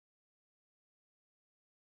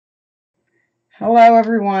Hello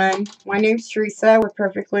everyone, my name's Teresa with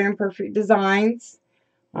Perfectly Imperfect Designs.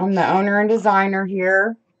 I'm the owner and designer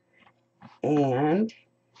here, and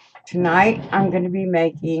tonight I'm going to be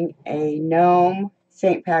making a gnome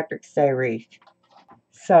St. Patrick's Day wreath.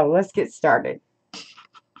 So let's get started.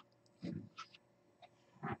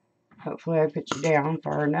 Hopefully I put you down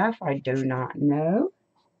far enough, I do not know.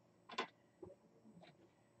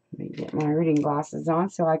 Let me get my reading glasses on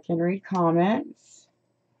so I can read comments.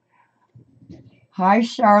 Hi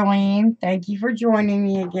Charlene, thank you for joining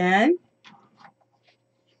me again.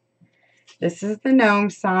 This is the gnome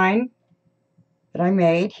sign that I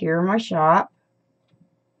made here in my shop.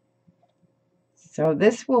 So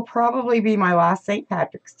this will probably be my last St.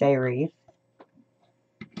 Patrick's Day wreath.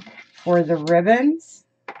 For the ribbons,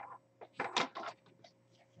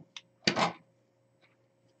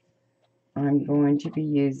 I'm going to be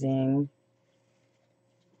using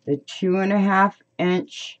the 2.5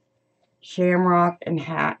 inch shamrock and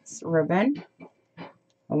hats ribbon,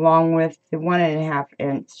 along with the 1.5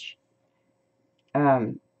 inch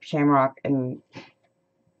shamrock and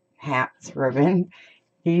hats ribbon.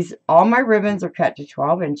 All my ribbons are cut to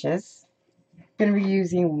 12 inches. I'm going to be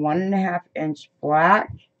using 1.5 inch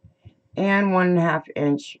black and 1.5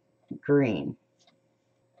 inch green.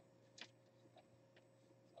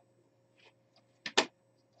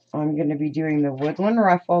 I'm going to be doing the woodland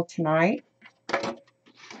ruffle tonight.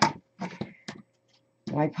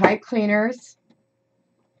 My pipe cleaners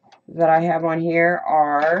that I have on here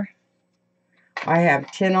are, I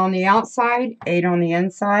have 10 on the outside, 8 on the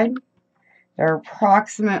inside. They're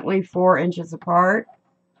approximately 4 inches apart.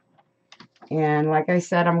 And like I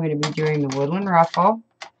said, I'm going to be doing the woodland ruffle.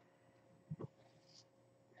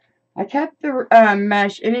 I kept the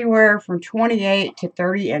mesh anywhere from 28 to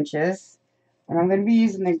 30 inches. And I'm going to be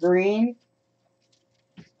using the green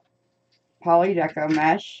poly deco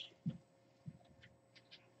mesh,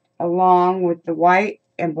 along with the white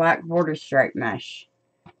and black border stripe mesh.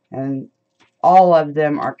 And all of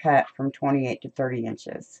them are cut from 28 to 30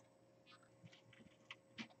 inches.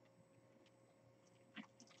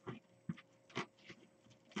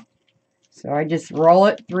 So I just roll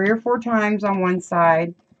it 3 or 4 times on one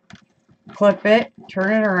side, clip it,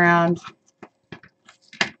 turn it around,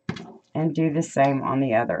 and do the same on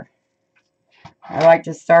the other. I like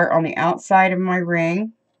to start on the outside of my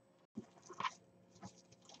ring.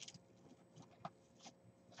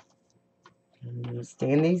 And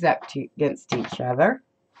stand these up against each other.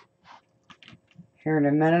 Here in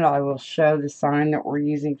a minute I will show the sign that we're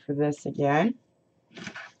using for this again.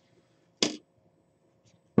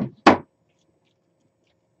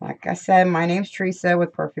 Like I said, my name's Teresa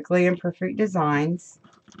with Perfectly Imperfect Designs.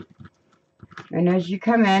 And as you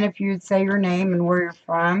come in, if you would say your name and where you're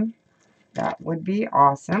from, that would be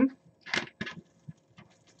awesome.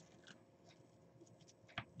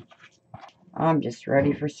 I'm just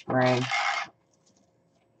ready for spring.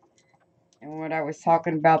 And what I was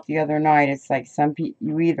talking about the other night, it's like some people,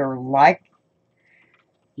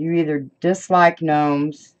 you either dislike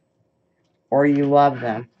gnomes or you love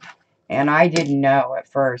them. And I didn't know at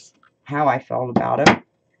first how I felt about them,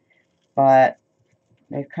 but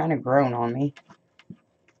they've kind of grown on me.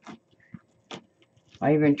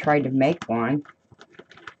 I even tried to make one,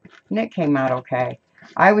 and it came out okay.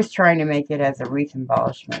 I was trying to make it as a wreath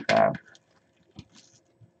embellishment, though.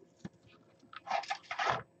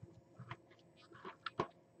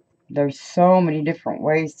 There's so many different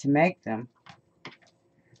ways to make them.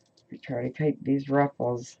 I try to take these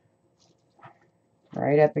ruffles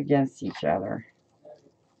right up against each other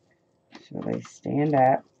so they stand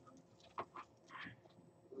up.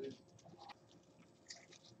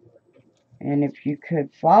 And if you could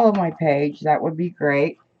follow my page, that would be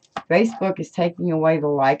great. Facebook is taking away the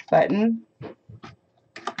like button,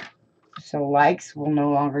 so likes will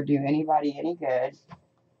no longer do anybody any good.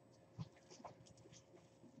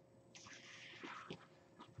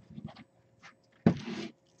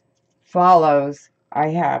 Follows, I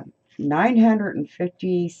have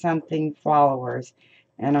 950 something followers,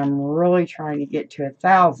 and I'm really trying to get to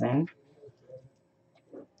 1,000.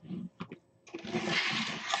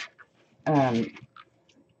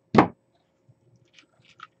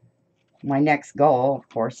 My next goal, of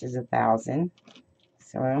course, is 1,000.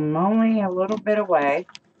 So I'm only a little bit away.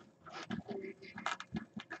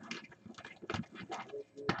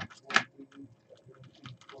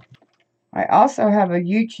 I also have a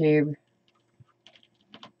YouTube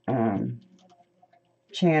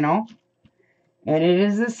channel, and it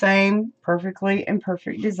is the same, Perfectly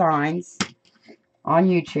Imperfect Designs, on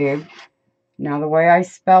YouTube. Now, the way I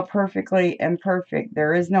spell perfectly imperfect,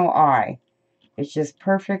 there is no I. It's just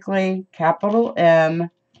perfectly, capital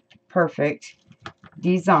M, perfect,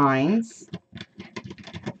 designs.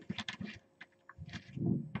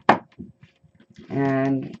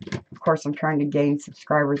 And of course I'm trying to gain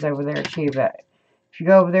subscribers over there too, but if you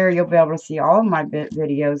go over there you'll be able to see all of my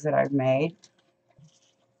videos that I've made.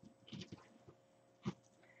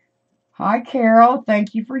 Hi Carol,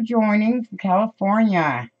 thank you for joining from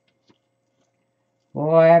California.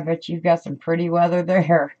 Boy, I bet you've got some pretty weather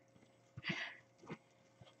there.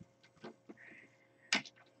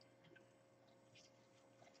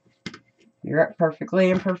 You're at Perfectly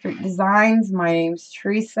Imperfect Designs. My name's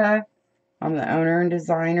Teresa. I'm the owner and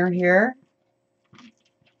designer here.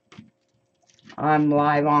 I'm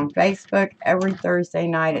live on Facebook every Thursday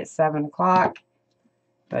night at 7 o'clock.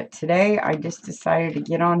 But today I just decided to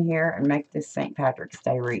get on here and make this St. Patrick's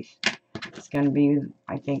Day wreath. It's going to be,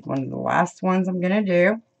 I think, one of the last ones I'm going to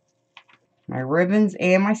do. My ribbons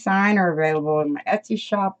and my sign are available in my Etsy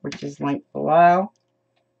shop, which is linked below.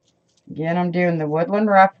 Again, I'm doing the woodland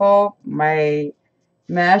ruffle. My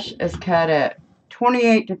mesh is cut at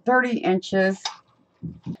 28 to 30 inches.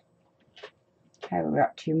 Okay, we've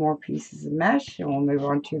got 2 more pieces of mesh, and we'll move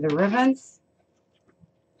on to the ribbons.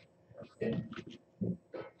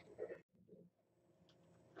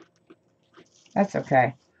 That's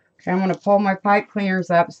okay. Okay, I'm going to pull my pipe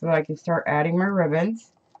cleaners up so that I can start adding my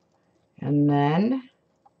ribbons. And then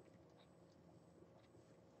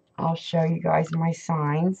I'll show you guys my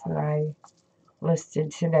signs that I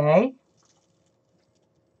listed today.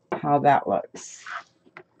 How that looks.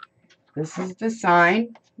 This is the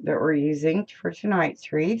sign that we're using for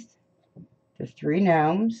tonight's wreath. The 3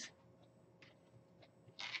 gnomes.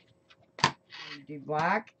 We do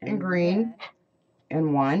black and green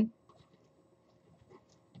in one.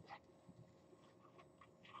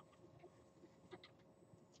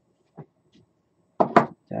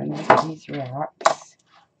 Done with these rocks.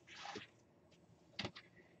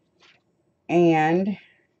 And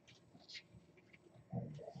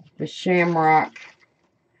the shamrock.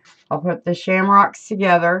 I'll put the shamrocks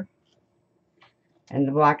together and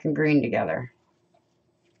the black and green together.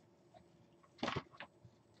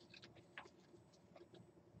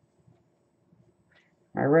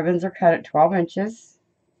 My ribbons are cut at 12 inches.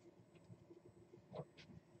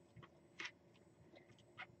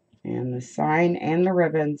 And the sign and the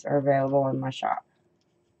ribbons are available in my shop.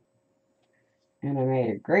 And I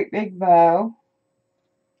made a great big bow.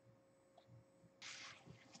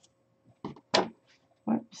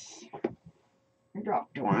 Whoops. I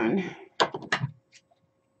dropped one.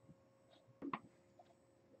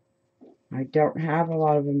 I don't have a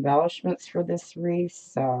lot of embellishments for this wreath,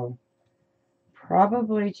 so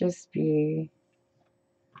probably just be,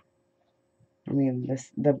 I mean,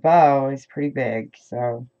 the bow is pretty big,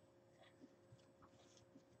 so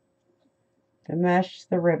the mesh,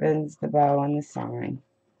 the ribbons, the bow, and the sign.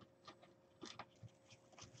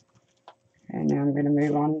 And now I'm going to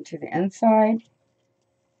move on to the inside.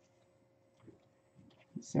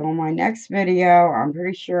 So in my next video, I'm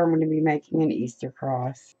pretty sure I'm going to be making an Easter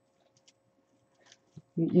cross.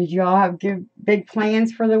 Did you all have big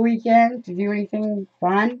plans for the weekend to do anything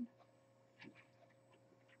fun?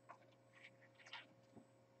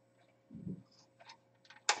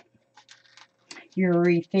 You're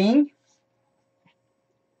wreathing.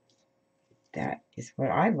 That is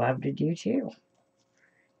what I love to do too.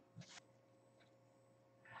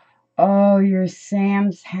 Oh, your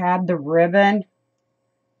Sam's had the ribbon.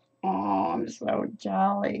 Oh, I'm so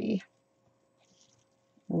jolly.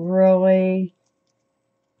 Really?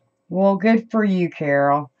 Well, good for you,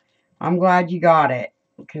 Carol. I'm glad you got it,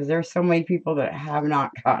 because there's so many people that have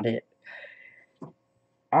not got it.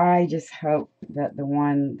 I just hope that the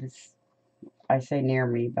one that's, I say near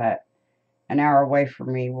me, but an hour away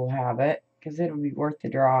from me will have it, because it'll be worth the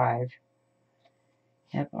drive.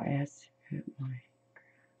 FIS.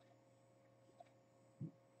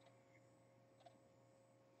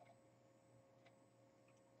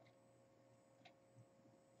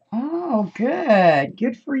 Oh, good.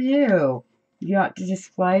 Good for you. You got to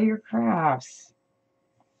display your crafts.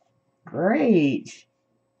 Great.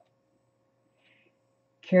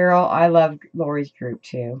 Carol, I love Lori's group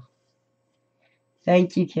too.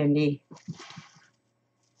 Thank you, Kendi.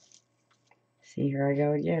 See, here I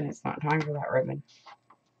go again. It's not time for that ribbon.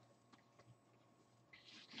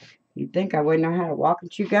 You'd think I wouldn't know how to walk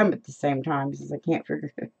and chew gum at the same time, since I can't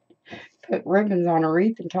figure to put ribbons on a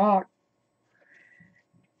wreath and talk.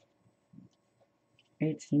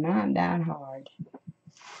 It's not that hard.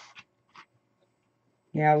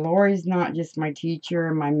 Yeah, Lori's not just my teacher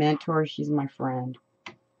and my mentor. She's my friend.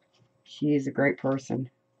 She is a great person.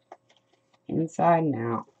 Inside and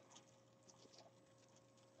out.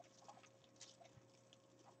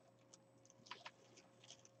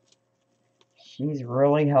 She's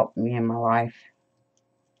really helped me in my life.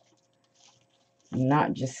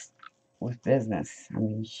 Not just with business. I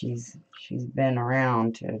mean, she's been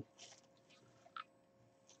around to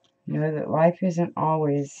know that life isn't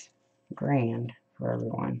always grand for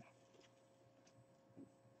everyone.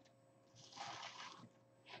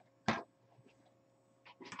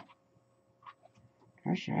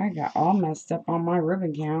 Gosh, I got all messed up on my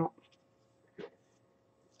ribbon count.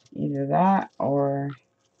 Either that or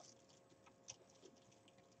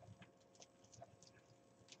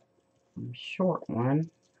I'm short one.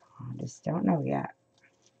 I just don't know yet.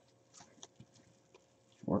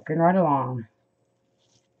 Working right along.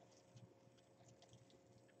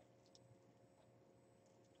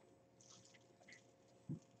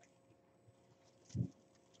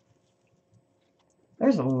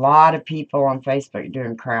 There's a lot of people on Facebook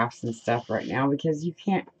doing crafts and stuff right now because you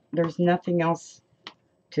can't, there's nothing else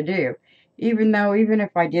to do. Even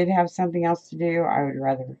if I did have something else to do, I'd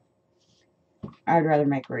rather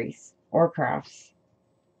make wreaths or crafts.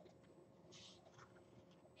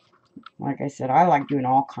 Like I said, I like doing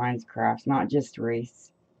all kinds of crafts, not just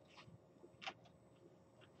wreaths.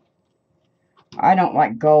 I don't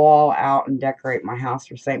like go all out and decorate my house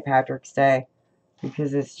for St. Patrick's Day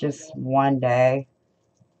because it's just one day.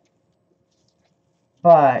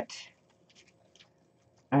 But,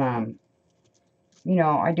 you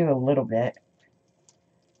know, I do a little bit.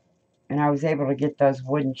 And I was able to get those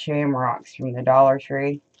wooden shamrocks from the Dollar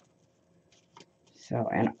Tree. So,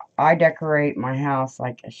 and I decorate my house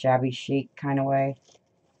like a shabby chic kind of way.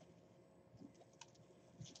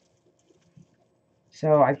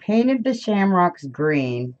 So I painted the shamrocks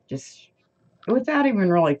green, just without even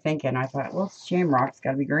really thinking. I thought, well, shamrocks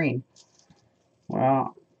got to be green.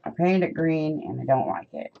 Well, I painted it green and I don't like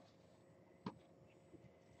it.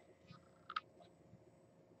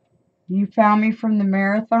 You found me from the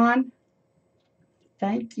marathon?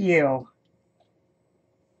 Thank you.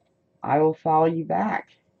 I will follow you back.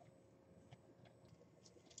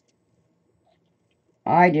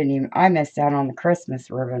 I missed out on the Christmas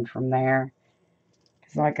ribbon from there.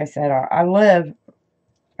 Because like I said, I live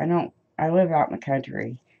out in the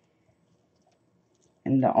country.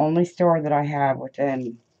 And the only store that I have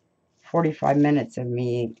within 45 minutes of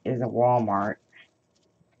me is a Walmart.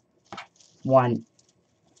 One.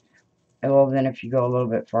 Well, then if you go a little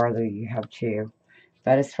bit farther, you have two.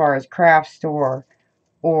 But as far as craft store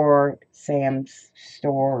or Sam's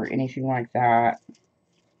store or anything like that,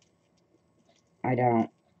 I don't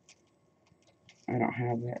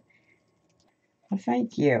have it. Well,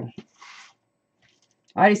 thank you.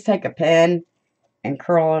 I just take a pen and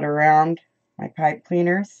curl it around my pipe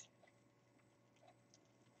cleaners.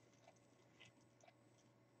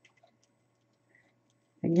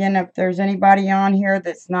 Again, if there's anybody on here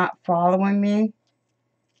that's not following me,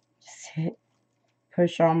 just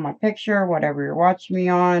push on my picture, whatever you're watching me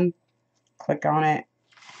on, click on it,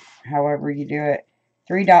 however you do it.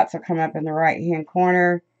 3 dots will come up in the right hand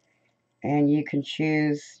corner, and you can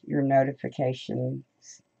choose your notifications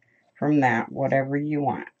from that, whatever you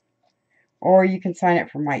want. Or you can sign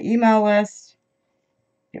up for my email list.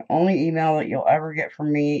 The only email that you'll ever get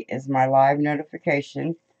from me is my live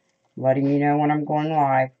notification, letting you know when I'm going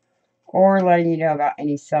live, or letting you know about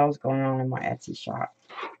any sales going on in my Etsy shop.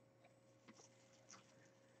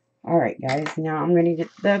 Alright guys, now I'm going to get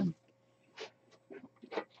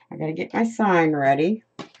I gotta get my sign ready.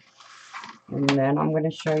 And then I'm going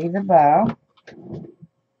to show you the bow.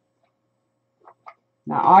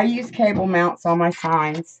 Now I use cable mounts on my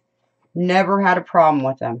signs. Never had a problem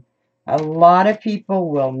with them. A lot of people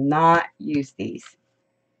will not use these.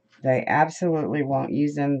 They absolutely won't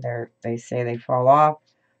use them. They say they fall off.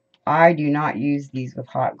 I do not use these with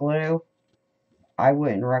hot glue. I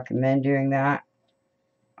wouldn't recommend doing that.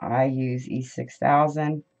 I use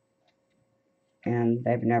E6000 and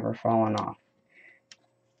they've never fallen off.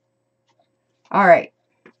 Alright,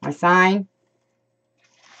 my sign.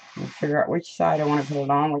 I'll figure out which side I want to put it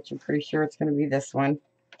on, which I'm pretty sure it's going to be this one.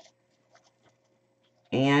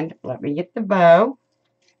 And let me get the bow.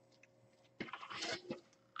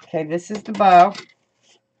 Okay, this is the bow.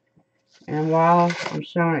 And while I'm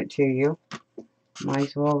showing it to you, might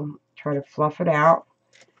as well try to fluff it out.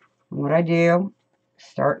 And what I do,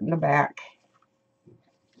 start in the back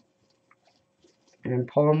and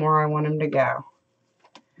pull them where I want them to go.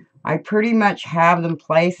 I pretty much have them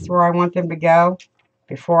placed where I want them to go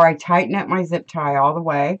before I tighten up my zip tie all the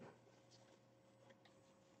way.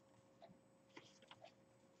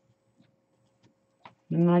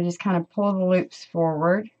 And I just kind of pull the loops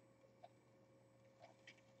forward.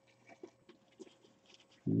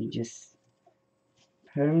 And you just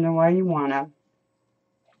put them the way you want them.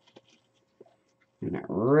 And it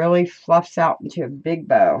really fluffs out into a big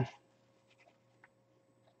bow.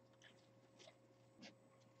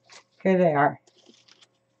 Here they are.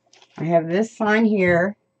 I have this sign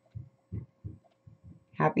here,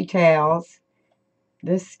 Happy Tails.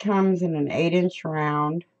 This comes in an 8-inch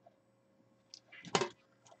round.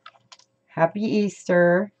 Happy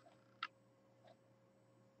Easter,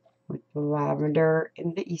 with the lavender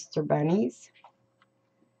and the Easter bunnies.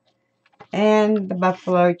 And the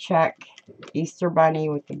buffalo check Easter bunny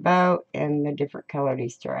with the bow and the different colored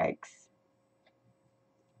Easter eggs.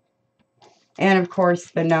 And of course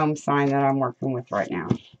the gnome sign that I'm working with right now.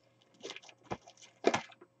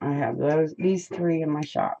 I have these 3 in my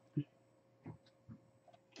shop.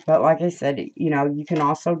 But like I said, you know, you can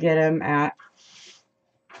also get them at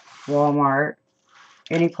Walmart,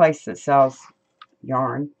 any place that sells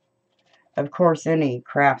yarn. Of course, any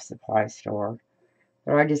craft supply store.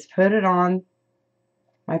 But I just put it on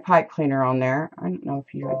my pipe cleaner on there. I don't know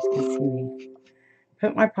if you guys can see me.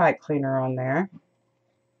 Put my pipe cleaner on there.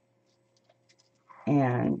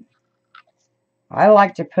 And I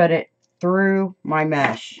like to put it through my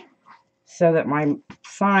mesh so that my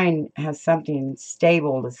sign has something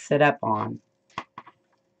stable to sit up on.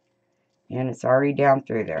 And it's already down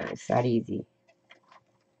through there. It's that easy.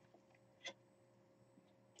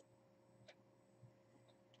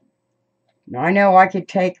 Now I know I could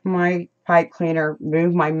take my pipe cleaner,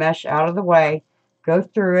 move my mesh out of the way, go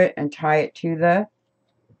through it, and tie it to the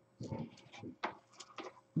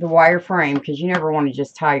wire frame, because you never want to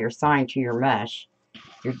just tie your sign to your mesh.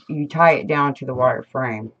 You tie it down to the wire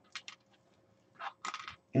frame.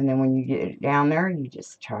 And then when you get it down there, you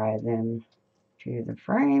just tie them to the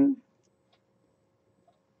frame.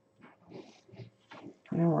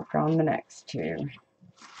 And work on the next 2.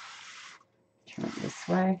 Turn it this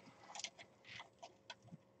way.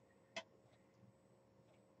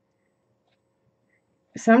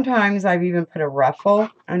 Sometimes I've even put a ruffle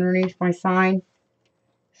underneath my sign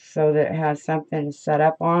so that it has something to set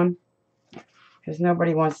up on, because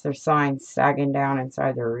nobody wants their sign sagging down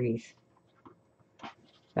inside their wreath.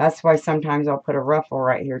 That's why sometimes I'll put a ruffle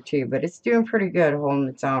right here too, but it's doing pretty good holding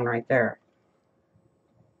its own right there.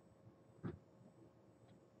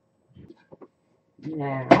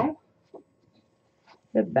 Now,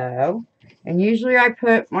 the bow. And usually I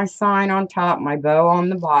put my sign on top, my bow on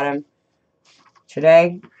the bottom.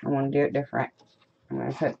 Today, I want to do it different. I'm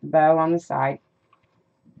going to put the bow on the side.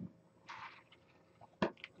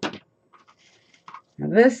 Now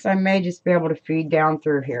this, I may just be able to feed down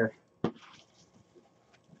through here.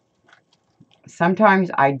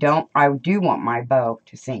 Sometimes I do want my bow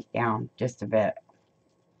to sink down just a bit,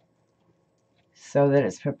 so that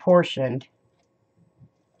it's proportioned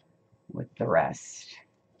with the rest.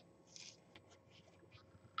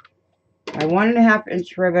 My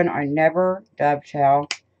 1.5-inch ribbon, I never dovetail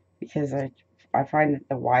because I find that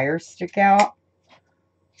the wires stick out.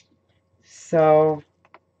 So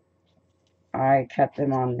I cut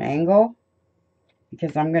them on an angle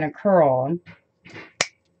because I'm going to curl them.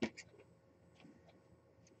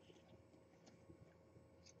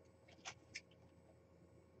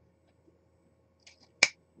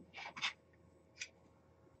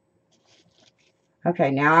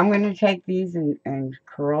 Okay, now I'm going to take these and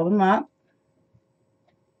curl them up.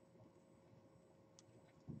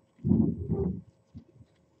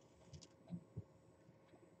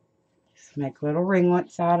 Just make little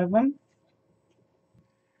ringlets out of them.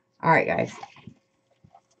 Alright guys,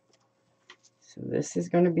 so this is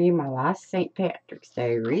going to be my last St. Patrick's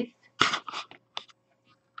Day wreath.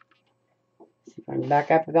 See if I can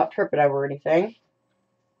back up without tripping over anything.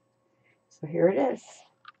 So here it is.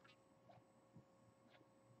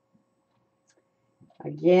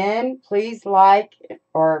 Again, please like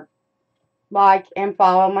and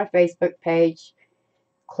follow my Facebook page.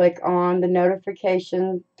 Click on the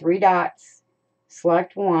notification 3 dots,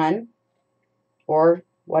 select one, or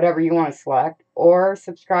whatever you want to select, or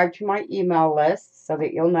subscribe to my email list so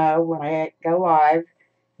that you'll know when I go live.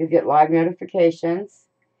 You'll get live notifications.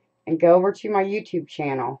 And go over to my YouTube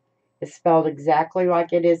channel. It's spelled exactly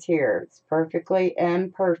like it is here. It's Perfectly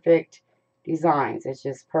Imperfect Designs. It's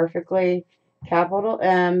just perfectly capital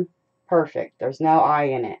M perfect. There's no I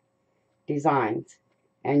in it. Designs.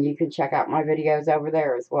 And you can check out my videos over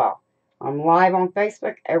there as well. I'm live on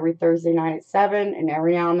Facebook every Thursday night at 7, and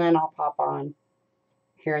every now and then I'll pop on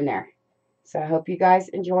here and there. So I hope you guys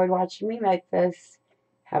enjoyed watching me make this.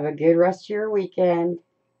 Have a good rest of your weekend,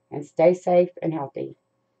 and stay safe and healthy.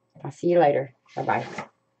 I'll see you later. Bye-bye.